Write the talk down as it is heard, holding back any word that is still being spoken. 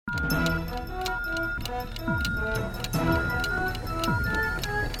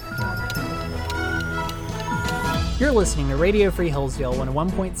You're listening to Radio Free Hillsdale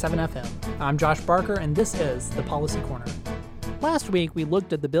 101.7 FM. I'm Josh Barker, and this is the Policy Corner. Last week, we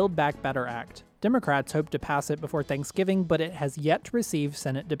looked at the Build Back Better Act. Democrats hope to pass it before Thanksgiving, but it has yet to receive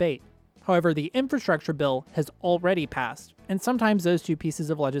Senate debate. However, the infrastructure bill has already passed, and sometimes those two pieces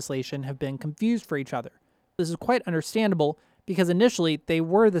of legislation have been confused for each other. This is quite understandable because initially they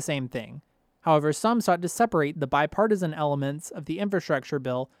were the same thing. However, some sought to separate the bipartisan elements of the infrastructure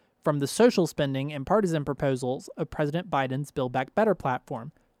bill from the social spending and partisan proposals of President Biden's Build Back Better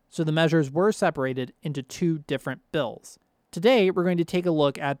platform, so the measures were separated into two different bills. Today, we're going to take a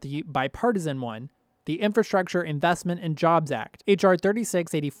look at the bipartisan one, the Infrastructure Investment and Jobs Act, H.R.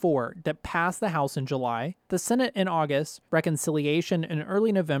 3684, that passed the House in July, the Senate in August, reconciliation in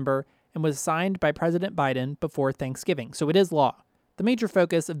early November, and was signed by President Biden before Thanksgiving, so it is law. The major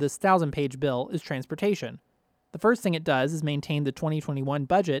focus of this 1,000-page bill is transportation. The first thing it does is maintain the 2021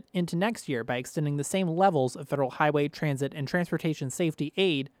 budget into next year by extending the same levels of federal highway, transit, and transportation safety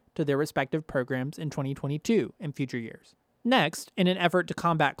aid to their respective programs in 2022 and future years. Next, in an effort to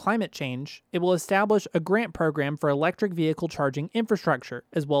combat climate change, it will establish a grant program for electric vehicle charging infrastructure,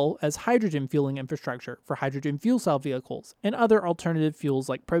 as well as hydrogen fueling infrastructure for hydrogen fuel cell vehicles and other alternative fuels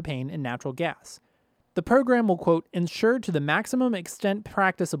like propane and natural gas. The program will, quote, ensure to the maximum extent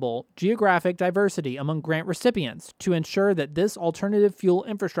practicable geographic diversity among grant recipients to ensure that this alternative fuel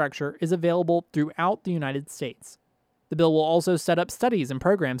infrastructure is available throughout the United States. The bill will also set up studies and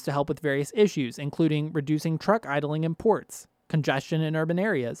programs to help with various issues, including reducing truck idling in ports, congestion in urban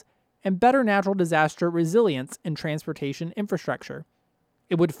areas, and better natural disaster resilience in transportation infrastructure.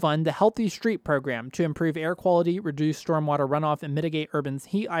 It would fund the Healthy Street program to improve air quality, reduce stormwater runoff, and mitigate urban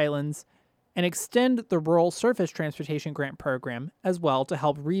heat islands, and extend the Rural Surface Transportation Grant Program as well to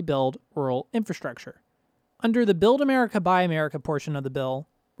help rebuild rural infrastructure. Under the Build America, Buy America portion of the bill,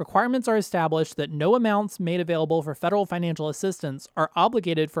 requirements are established that no amounts made available for federal financial assistance are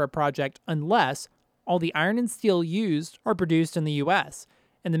obligated for a project unless all the iron and steel used are produced in the U.S.,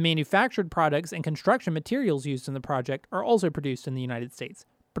 and the manufactured products and construction materials used in the project are also produced in the United States,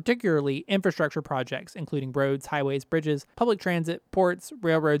 particularly infrastructure projects including roads, highways, bridges, public transit, ports,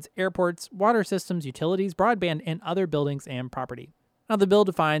 railroads, airports, water systems, utilities, broadband, and other buildings and property. Now, the bill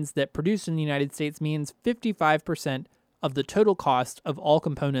defines that produced in the United States means 55% of the total cost of all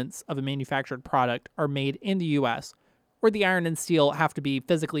components of a manufactured product are made in the U.S., or the iron and steel have to be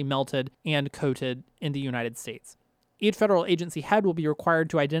physically melted and coated in the United States. Each federal agency head will be required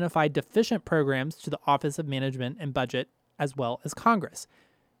to identify deficient programs to the Office of Management and Budget, as well as Congress.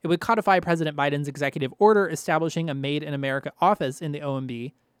 It would codify President Biden's executive order establishing a Made in America office in the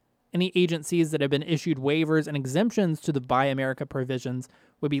OMB. Any agencies that have been issued waivers and exemptions to the Buy America provisions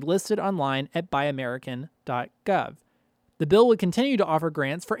would be listed online at buyamerican.gov. The bill would continue to offer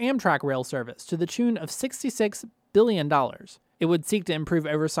grants for Amtrak rail service to the tune of $66 billion. It would seek to improve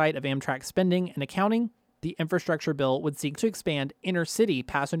oversight of Amtrak spending and accounting. The infrastructure bill would seek to expand inner-city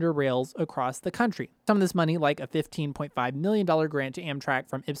passenger rails across the country. Some of this money, like a $15.5 million grant to Amtrak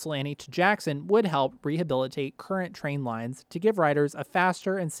from Ypsilanti to Jackson, would help rehabilitate current train lines to give riders a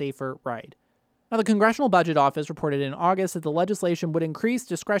faster and safer ride. Now, the Congressional Budget Office reported in August that the legislation would increase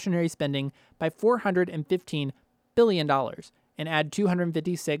discretionary spending by $415 billion and add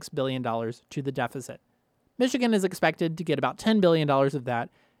 $256 billion to the deficit. Michigan is expected to get about $10 billion of that,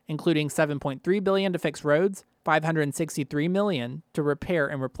 including $7.3 billion to fix roads, $563 million to repair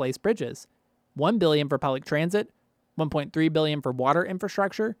and replace bridges, $1 billion for public transit, $1.3 billion for water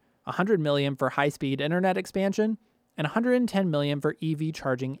infrastructure, $100 million for high-speed internet expansion, and $110 million for EV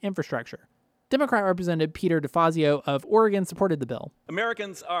charging infrastructure. Democrat Representative Peter DeFazio of Oregon supported the bill.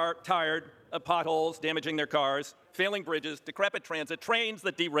 Americans are tired of potholes damaging their cars, failing bridges, decrepit transit, trains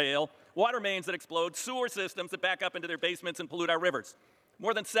that derail, water mains that explode, sewer systems that back up into their basements and pollute our rivers.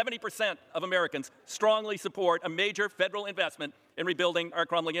 More than 70% of Americans strongly support a major federal investment in rebuilding our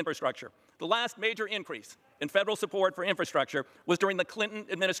crumbling infrastructure. The last major increase in federal support for infrastructure was during the Clinton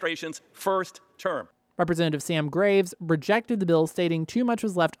administration's first term. Representative Sam Graves rejected the bill, stating too much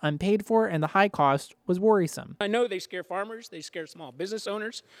was left unpaid for and the high cost was worrisome. I know they scare farmers, they scare small business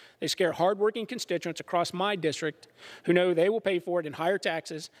owners, they scare hardworking constituents across my district who know they will pay for it in higher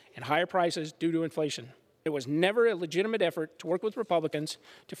taxes and higher prices due to inflation. It was never a legitimate effort to work with Republicans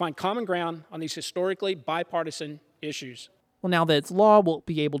to find common ground on these historically bipartisan issues. Well, now that it's law, we'll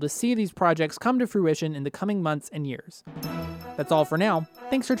be able to see these projects come to fruition in the coming months and years. That's all for now.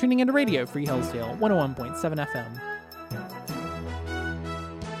 Thanks for tuning into Radio Free Hillsdale 101.7 FM.